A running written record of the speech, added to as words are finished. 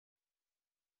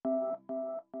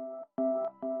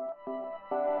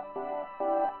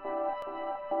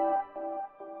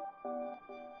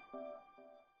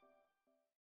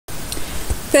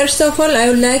First of all, I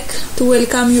would like to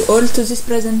welcome you all to this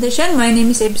presentation. My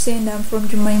name is Ebise and I'm from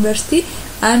Jimma University.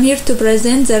 I'm here to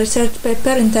present the research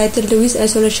paper entitled with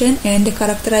Isolation and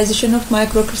Characterization of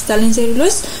Microcrystalline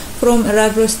Cellulose from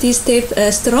Eragrostesis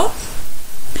Teff straw.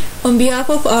 On behalf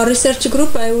of our research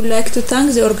group, I would like to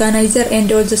thank the organizer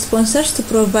and all the sponsors to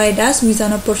provide us with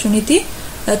an opportunity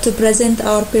to present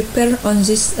our paper on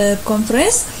this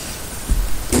conference.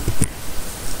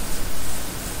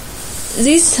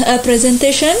 This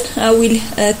presentation will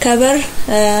cover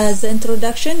the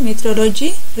introduction,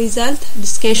 methodology, result,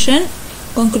 discussion,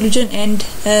 conclusion, and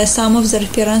some of the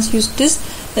reference used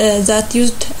that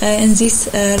used in this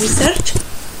research.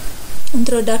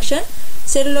 Introduction.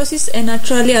 Cellulose is a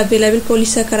naturally available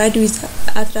polysaccharide with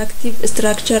attractive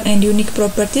structure and unique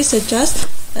properties such as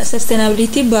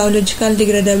sustainability, biological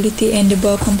degradability, and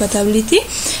biocompatibility.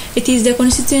 It is the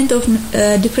constituent of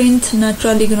different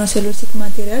natural lignocellulosic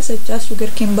materials such as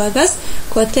sugarcane bagasse,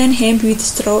 cotton, hemp, wheat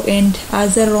straw, and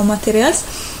other raw materials.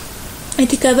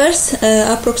 It covers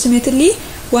approximately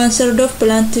 1/3 of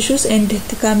plant tissues and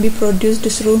it can be produced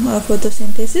through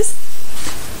photosynthesis.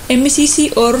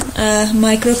 MCC or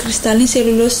microcrystalline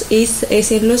cellulose is a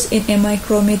cellulose in a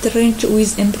micrometer range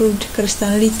with improved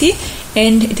crystallinity,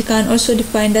 and it can also be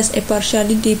defined as a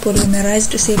partially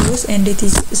depolymerized cellulose, and it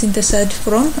is synthesized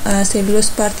from cellulose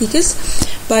particles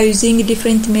by using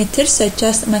different methods such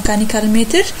as mechanical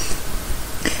method,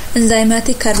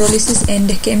 enzymatic hydrolysis, and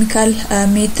chemical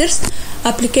methods.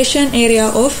 Application area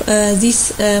of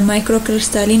this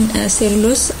microcrystalline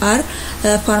cellulose are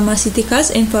pharmaceuticals.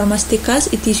 In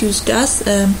pharmaceuticals, it is used as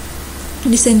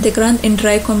disintegrant in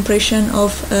dry compression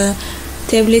of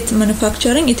tablet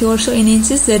manufacturing. It also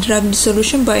enhances the drug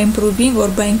dissolution by improving or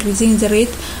by increasing the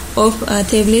rate of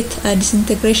tablet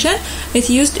disintegration. It is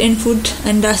used in food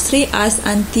industry as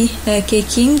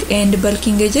anti-caking and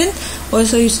bulking agent,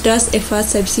 also used as a fat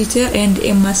substitute and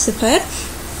emulsifier.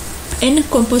 In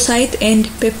composite and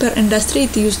paper industry,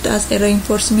 it is used as a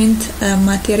reinforcement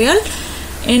material.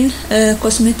 In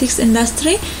cosmetics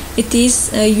industry, it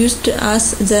is used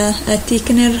as the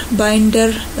thickener, binder,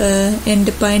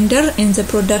 and binder in the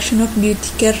production of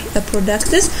beauty care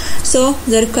products. So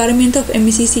the requirement of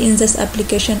MCC in these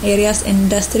application areas and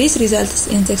industries results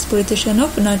in the exploitation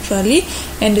of naturally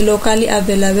and locally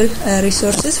available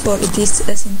resources for its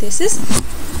synthesis.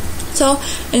 So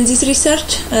in this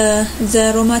research,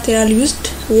 the raw material used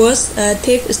was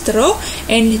teff straw,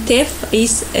 and teff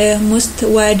is most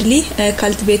widely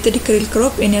cultivated krill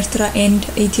crop in Eritrea and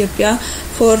Ethiopia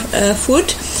for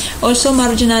food. Also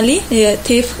marginally,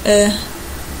 teff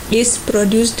is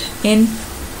produced in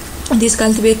this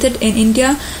cultivated in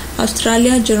India,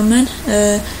 Australia, Germany,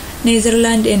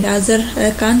 Netherlands, and other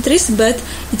countries, but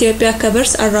Ethiopia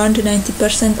covers around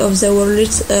 90% of the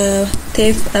world's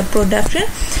teff production.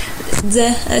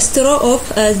 The straw of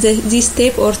this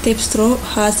teff or teff straw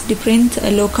has different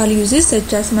local uses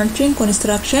such as mulching,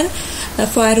 construction,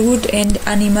 firewood, and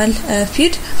animal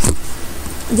feed.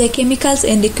 The chemicals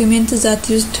and equipment that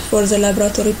used for the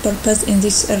laboratory purpose in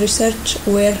this research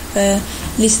were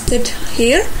listed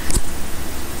here.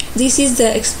 This is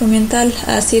the experimental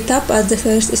setup. As the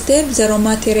first step, the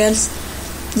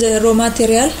raw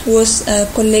material was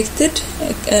collected,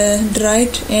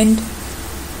 dried, and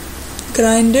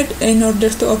grinded in order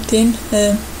to obtain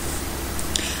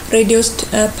reduced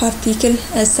particle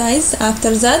size.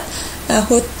 After that,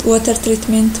 hot water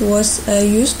treatment was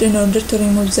used in order to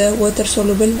remove the water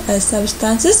soluble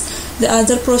substances. The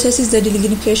other process is the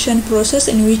delignification process,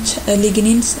 in which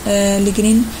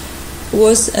lignin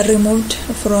was removed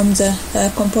from the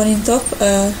component of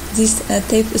this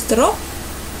teff straw.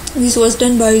 This was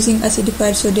done by using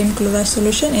acidified sodium chloride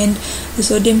solution, and the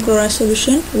sodium chloride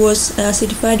solution was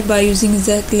acidified by using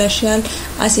the glacial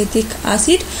acetic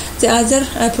acid. The other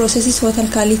process is hot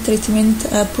alkali treatment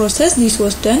process. This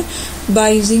was done by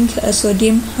using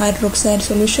sodium hydroxide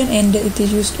solution, and it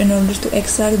is used in order to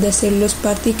extract the cellulose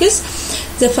particles.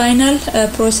 The final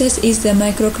process is the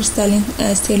microcrystalline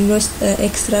cellulose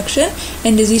extraction,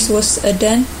 and this was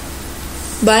done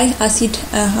by acid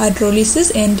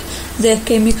hydrolysis, and the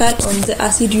chemical or the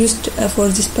acid used for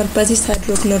this purpose is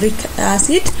hydrochloric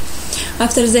acid.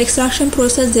 After the extraction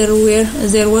process,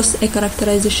 there was a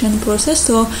characterization process.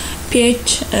 So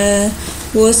pH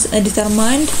was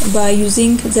determined by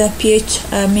using the pH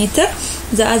meter.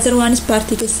 The other one is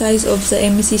particle size of the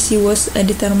MCC was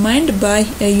determined by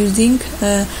using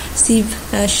sieve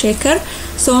shaker.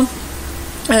 So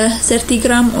 30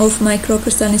 grams of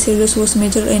microcrystalline cellulose was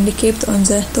measured and kept on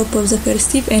the top of the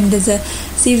first sieve, and the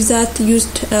sieve that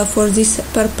used for this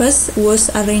purpose was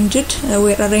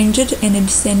were arranged in a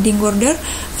descending order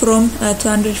from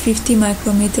 250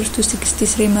 micrometer to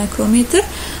 63 micrometer.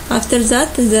 After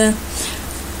that, the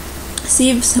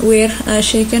sieves were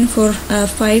shaken for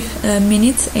 5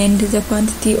 minutes, and the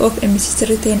quantity of Ebise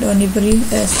retained on every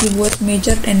sieve was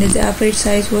measured, and the average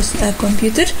size was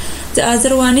computed. The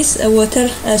other one is a water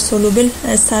soluble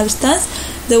substance.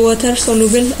 The water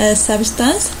soluble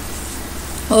substance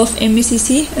of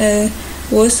Ebise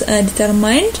was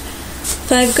determined.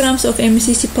 5 grams of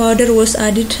Ebise powder was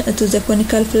added to the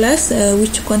conical flask,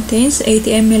 which contains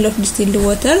 80 ml of distilled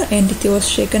water, and it was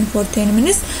shaken for 10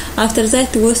 minutes. After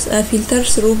that, it was filtered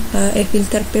through a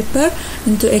filter paper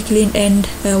into a clean and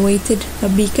weighted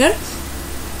beaker.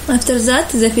 After that,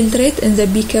 the filtrate in the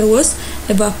beaker was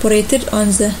evaporated on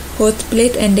the hot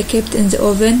plate and kept in the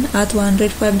oven at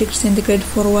 105 degrees centigrade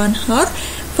for 1 hour.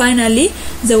 Finally,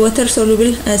 the water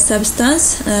soluble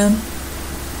substance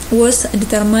was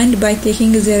determined by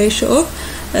taking the ratio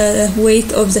of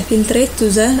weight of the filtrate to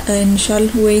the initial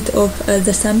weight of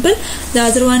the sample. The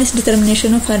other one is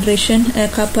determination of hydration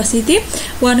capacity.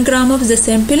 1 gram of the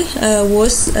sample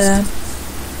was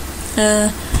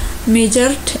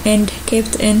measured and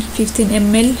kept in 15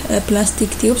 ml plastic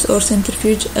tubes or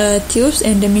centrifuge tubes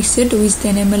and mixed with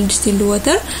 10 ml distilled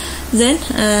water. Then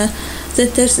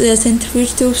the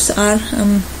centrifuge tubes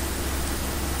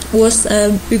was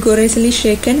vigorously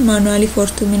shaken manually for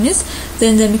 2 minutes.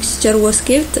 Then the mixture was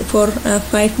kept for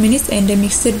 5 minutes and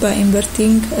mixed by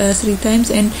inverting 3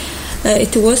 times, and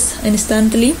it was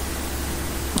instantly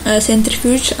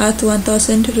centrifuge at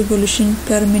 1000 revolutions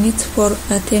per minute for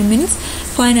 10 minutes.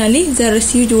 Finally, the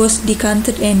residue was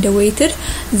decanted and weighted.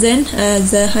 Then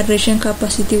the hydration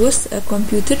capacity was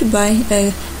computed by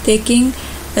taking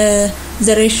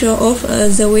the ratio of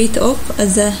the weight of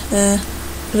the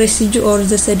residue or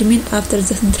the sediment after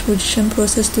the centrifugation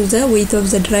process to the weight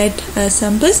of the dried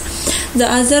samples. The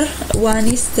other one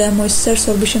is the moisture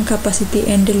sorption capacity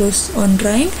and loss on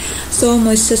drying. So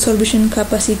moisture sorption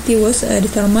capacity was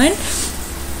determined.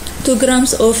 2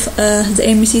 grams of the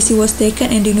Ebise was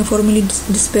taken and uniformly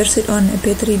dispersed on a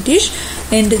petri dish,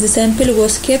 and the sample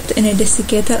was kept in a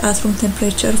desiccator at room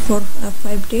temperature for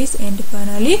 5 days, and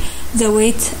finally the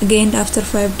weight gained after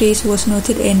 5 days was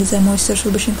noted, and the moisture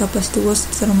solution capacity was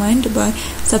determined by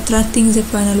subtracting the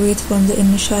final weight from the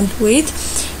initial weight.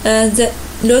 The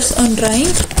loss on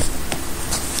drying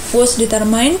was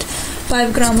determined.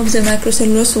 5 grams of the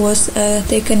microcellulose was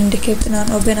taken and kept in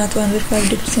an oven at 105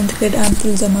 degrees centigrade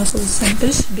until the mass of the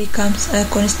samples becomes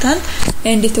constant,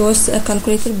 and it was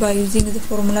calculated by using the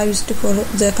formula used for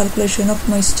the calculation of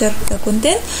moisture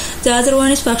content. The other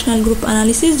one is functional group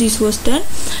analysis. This was done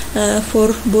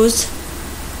for both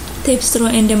Teff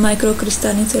and the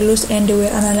microcrystalline cellulose, and they were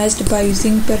analyzed by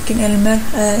using Perkin-Elmer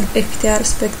FTR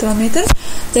spectrometer.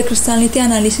 The crystallinity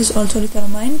analysis also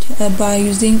determined by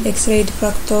using X-ray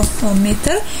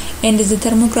diffractometer, and the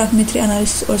thermographmetry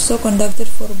analysis also conducted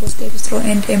for both Teff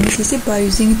and Ebise by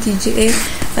using TGA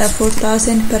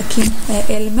 4000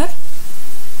 Perkin-Elmer.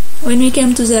 When we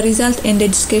came to the result and the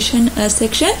discussion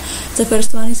section, the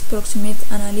first one is proximate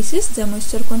analysis. The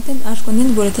moisture content, ash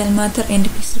content, volatile matter, and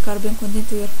fixed carbon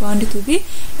content were found to be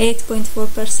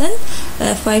 8.4%,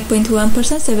 5.1%,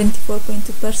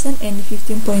 74.2%, and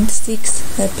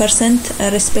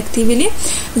 15.6% respectively.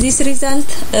 This result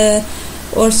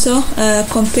also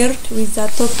compared with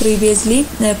that of previously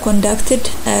conducted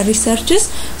researches.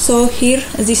 So here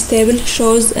this table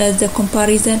shows the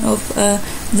comparison of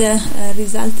the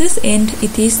results, and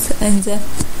it is in the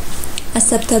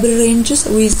acceptable ranges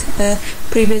with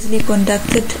previously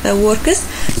conducted works.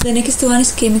 The next one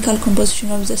is chemical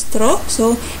composition of the straw.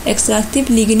 So extractive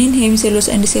lignin, hemicellulose,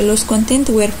 and cellulose content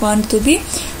were found to be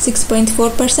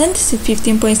 6.4%,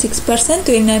 15.6%,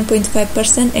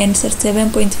 29.5%, and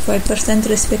 37.5%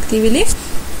 respectively.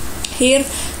 Here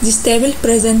this table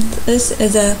presents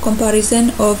the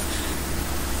comparison of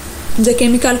the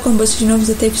chemical composition of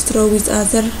the Teff straw with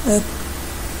other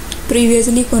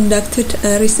previously conducted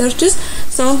researches.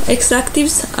 So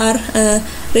extractives are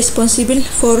responsible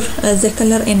for the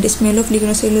color and the smell of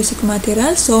lignocellulosic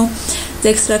material. So the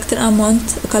extracted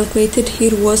amount calculated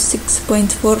here was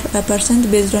 6.4%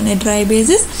 based on a dry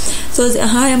basis. So the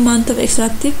high amount of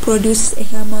extractive produces a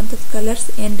high amount of colors,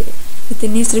 and it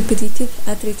needs repetitive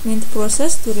treatment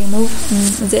process to remove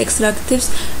the extractives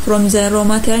from the raw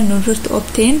material in order to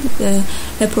obtain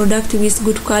a product with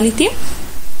good quality.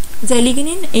 The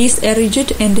lignin is a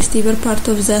rigid and stable part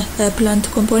of the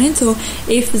plant component. So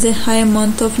if the high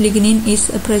amount of lignin is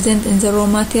present in the raw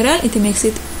material, it makes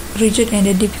it rigid and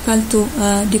difficult to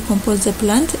decompose the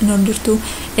plant in order to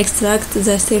extract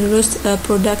the cellulose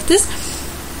products.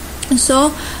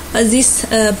 So these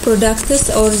products,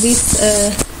 or this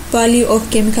value of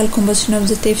chemical composition of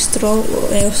the teff straw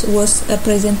was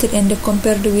presented and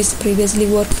compared with previously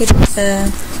worked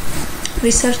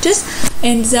researches.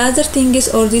 And the other thing is,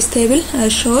 or this table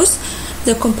shows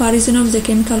the comparison of the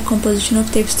chemical composition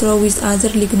of teff straw with other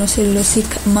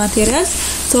lignocellulosic materials.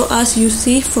 So as you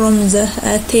see from the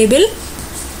table,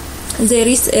 there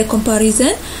is a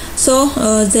comparison. So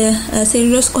the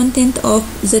cellulose content of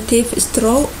the teff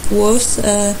straw was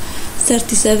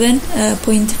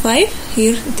 37.5.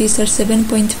 Here it is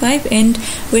 37.5, and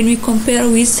when we compare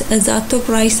with that of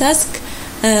rice husk,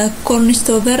 corn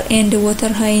stover and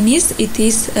water hyacinth, it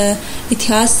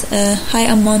has a high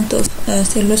amount of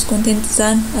cellulose content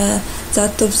than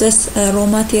that of this raw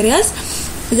materials.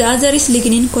 The other is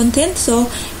lignin content, so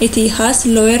it has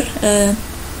lower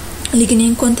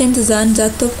lignin content than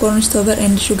that of corn stover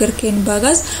and sugarcane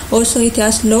bagasse. Also it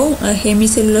has low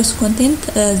hemicellulose content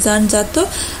than that of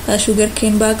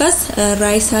sugarcane bagasse,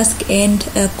 rice husk and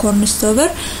corn stover.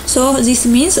 So this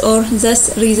means, or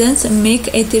thus reasons,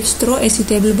 make a teff straw a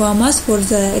suitable biomass for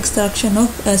the extraction of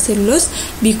cellulose,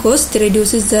 because it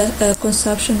reduces the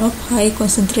consumption of high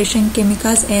concentration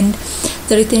chemicals and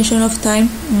the retention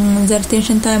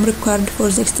time required for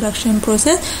the extraction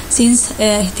process, since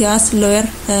it has lower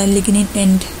lignin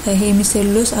and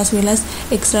hemicellulose as well as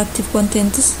extractive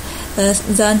contents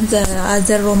than the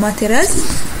other raw materials.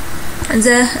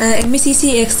 The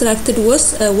MCC extracted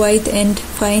was white and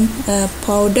fine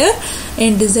powder,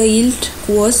 and the yield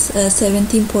was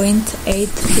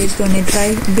 17.8 based on a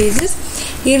dry basis.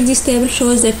 Here this table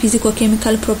shows the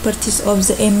physicochemical properties of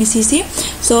the MCC.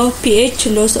 So pH,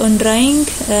 loss on drying,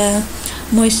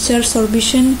 moisture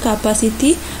sorption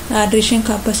capacity, adhesion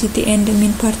capacity, and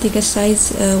mean particle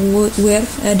size were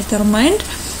determined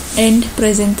and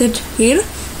presented here.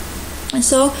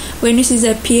 So when you see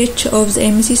the pH of the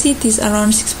MCC, it is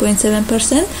around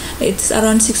 6.7%. It's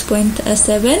around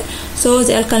 6.7. So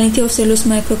the alkalinity of cellulose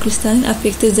microcrystalline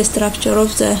affected the structure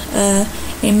of the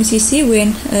MCC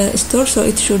when stored. So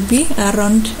it should be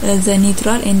around the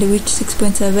neutral, and which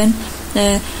 6.7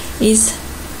 is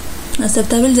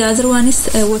acceptable. The other one is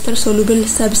water soluble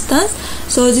substance.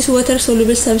 So this water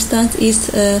soluble substance is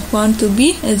found to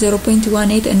be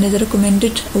 0.18, and the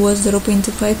recommended was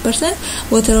 0.5%.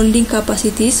 Water holding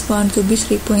capacity is found to be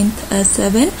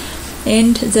 3.7,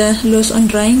 and the loss on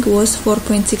drying was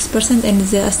 4.6%, and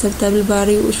the acceptable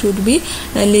value should be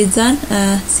less than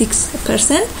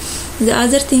 6%. The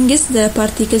other thing is the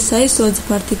particle size. So the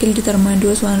particle determined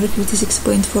was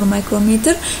 156.4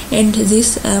 micrometer, and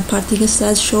this particle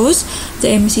size shows the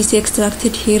MCC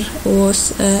extracted here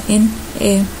was in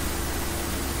a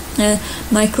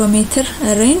micrometer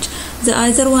range. The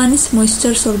other one is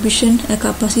moisture sorption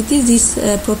capacity. This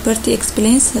property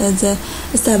explains the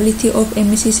stability of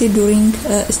MCC during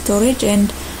storage,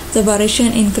 and the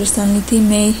variation in crystallinity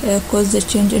may cause the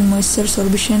change in moisture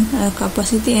sorption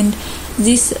capacity, and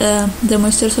this the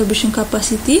moisture sorption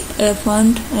capacity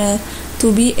found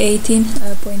to be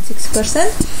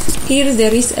 18.6%. Here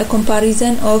there is a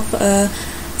comparison of the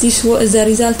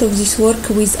result of this work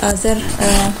with other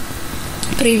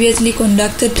previously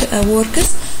conducted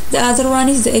works. The other one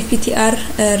is the FPTR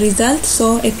result.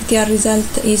 So FPTR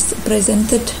result is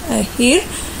presented here,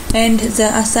 and the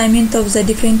assignment of the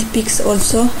different peaks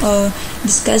also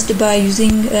discussed by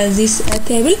using this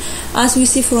table. As we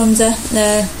see from the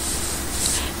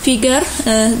figure,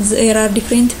 there are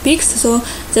different peaks. So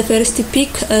the first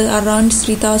peak around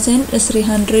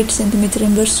 3,300 centimeter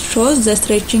inverse shows the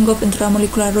stretching of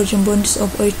intramolecular hydrogen bonds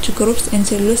of OH groups in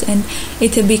cellulose, and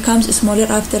it becomes smaller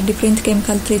after different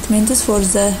chemical treatments for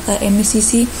the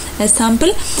MCC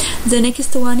sample. The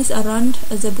next one is around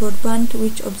the broadband,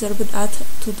 which observed at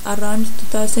around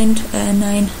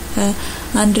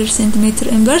 2,900 centimeter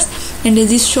inverse, and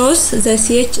this shows the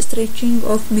CH stretching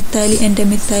of methylene and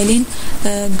methylene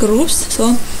groups.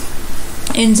 So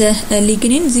in the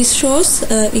lignin, this shows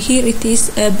here it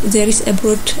is there is a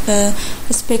broad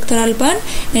spectral band,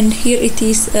 and here it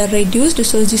is reduced.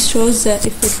 So this shows the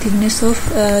effectiveness of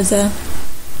the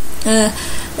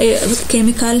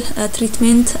chemical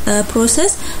treatment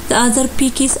process. The other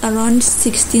peak is around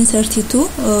 1632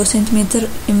 centimeter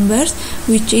inverse,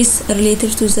 which is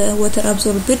related to the water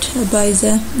absorbed by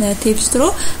the teff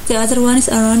straw. The other one is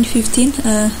around 15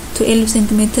 to 11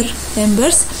 centimeter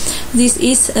inverse. this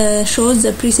is shows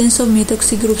the presence of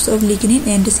methoxy groups of lignin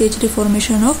and CH3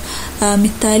 formation of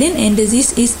methylene, and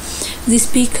this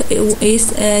peak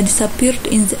is disappeared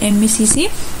in the MCC.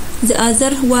 The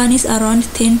other one is around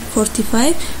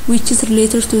 1045, which is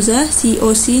related to the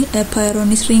COC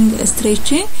pyronis ring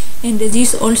stretching, and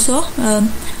this also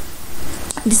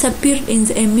disappeared in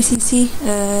the MCC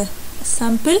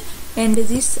sample, and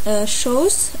this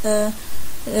shows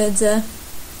the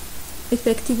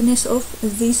effectiveness of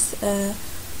this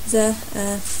the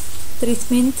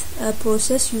treatment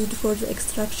process used for the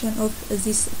extraction of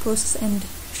this process, and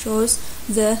shows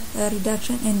the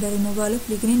reduction and the removal of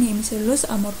lignin hemicellulose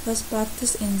amorphous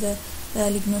parts in the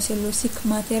lignocellulosic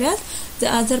material. The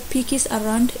other peak is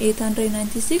around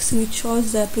 896, which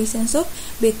shows the presence of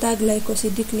beta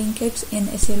glycosidic linkage in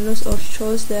cellulose, or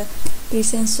shows the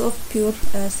presence of pure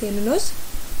cellulose.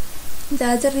 The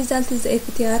other result is the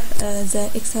FTR, the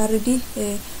XRD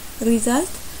result.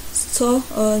 So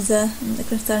the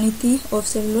crystallinity of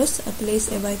cellulose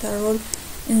plays a vital role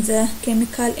in the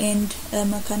chemical and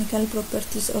mechanical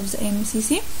properties of the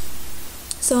MCC.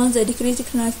 So the decreased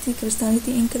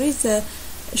crystallinity increase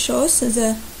shows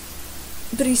the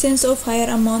presence of higher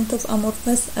amount of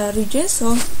amorphous regions.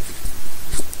 So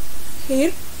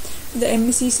here the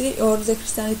MCC, or the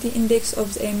crystallinity index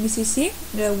of the MCC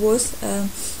was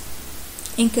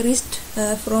increased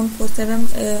from 47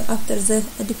 after the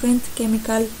different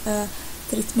chemical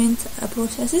treatment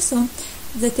processes. So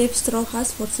the tape straw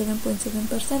has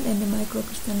 47.7% and the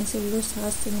microcrystalline cellulose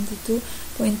has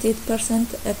 72.8%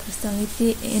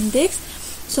 crystallinity index.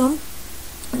 So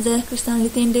the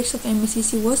crystallinity index of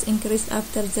MCC was increased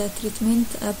after the treatment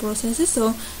processes.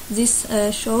 So this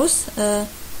shows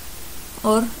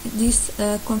or this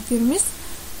confirms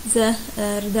the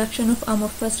reduction of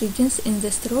amorphous regions in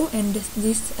the straw, and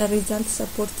this result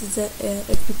supports the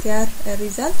FTR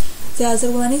result. The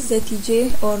other one is the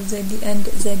TGA or the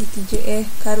DTGA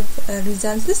curve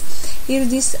results. Here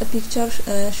this picture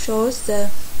shows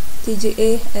the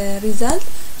TGA result.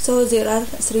 So there are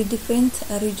three different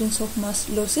regions of mass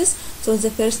losses. So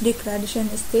the first degradation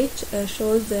stage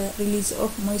shows the release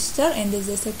of moisture, and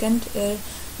the second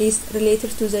is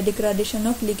related to the degradation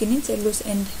of lignin, cellulose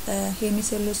and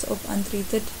hemicellulose of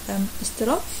untreated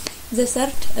straw. The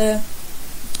third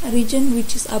region,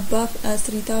 which is above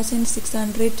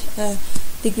 3600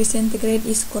 degrees centigrade,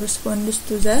 is corresponds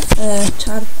to the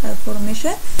char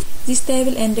formation. This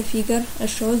table and the figure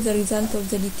shows the result of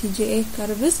the DTGA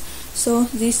curves. So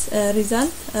this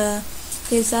result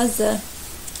tells us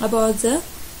about the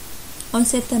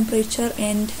onset temperature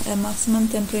and maximum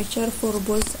temperature for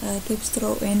both tape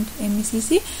straw and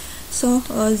MCC. So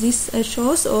this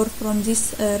shows, or from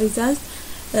this result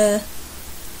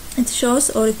it shows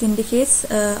or it indicates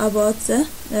about the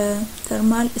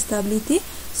thermal stability.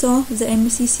 So the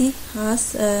MCC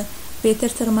has better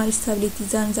thermal stability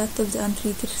than that of the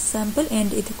untreated sample,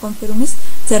 and it confirms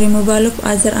the removal of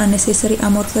other unnecessary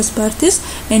amorphous parts,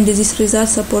 and this result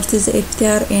supports the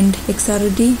FTR and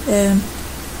XRD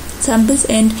samples,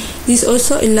 and this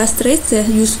also illustrates the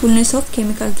usefulness of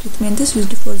chemical treatments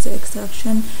used for the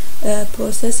extraction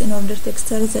process in order to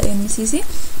extract the MCC.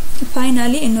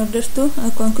 Finally, in order to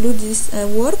conclude this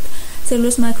work,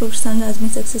 cellulose microcrystalline has been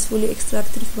successfully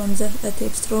extracted from the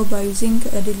tape straw by using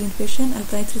delignification,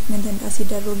 alkali treatment and acid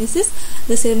hydrolysis.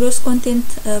 The cellulose content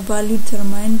value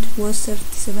determined was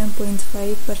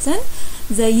 37.5%.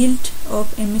 The yield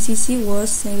of MCC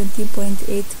was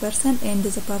 17.8%, and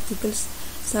the particles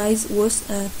size was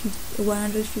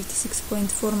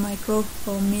 156.4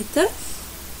 micrometer.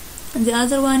 The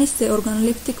other one is the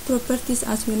organoleptic properties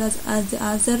as well as the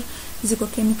other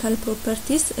physicochemical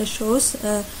properties shows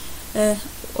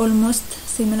almost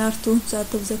similar to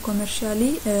that of the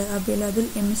commercially available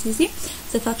MCC.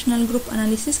 The functional group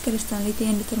analysis, crystallinity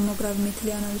and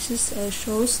thermogravimetry analysis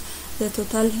shows the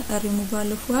total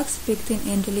removal of wax, pectin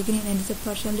and lignin, and the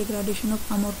partial degradation of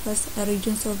amorphous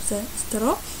regions of the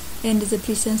straw, and the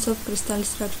presence of crystal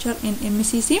structure in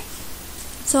MCC.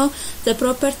 So the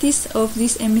properties of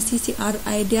this MCC are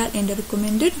ideal and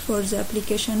recommended for the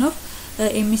application of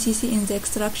MCC in the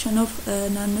extraction of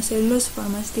nanocellulose,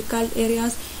 pharmaceutical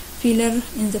areas, filler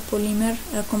in the polymer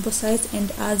composites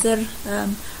and other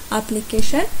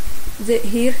application.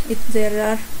 There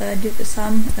are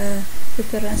some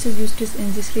references used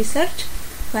in this research.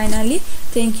 Finally,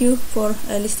 thank you for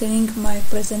listening my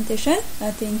presentation.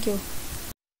 Thank you.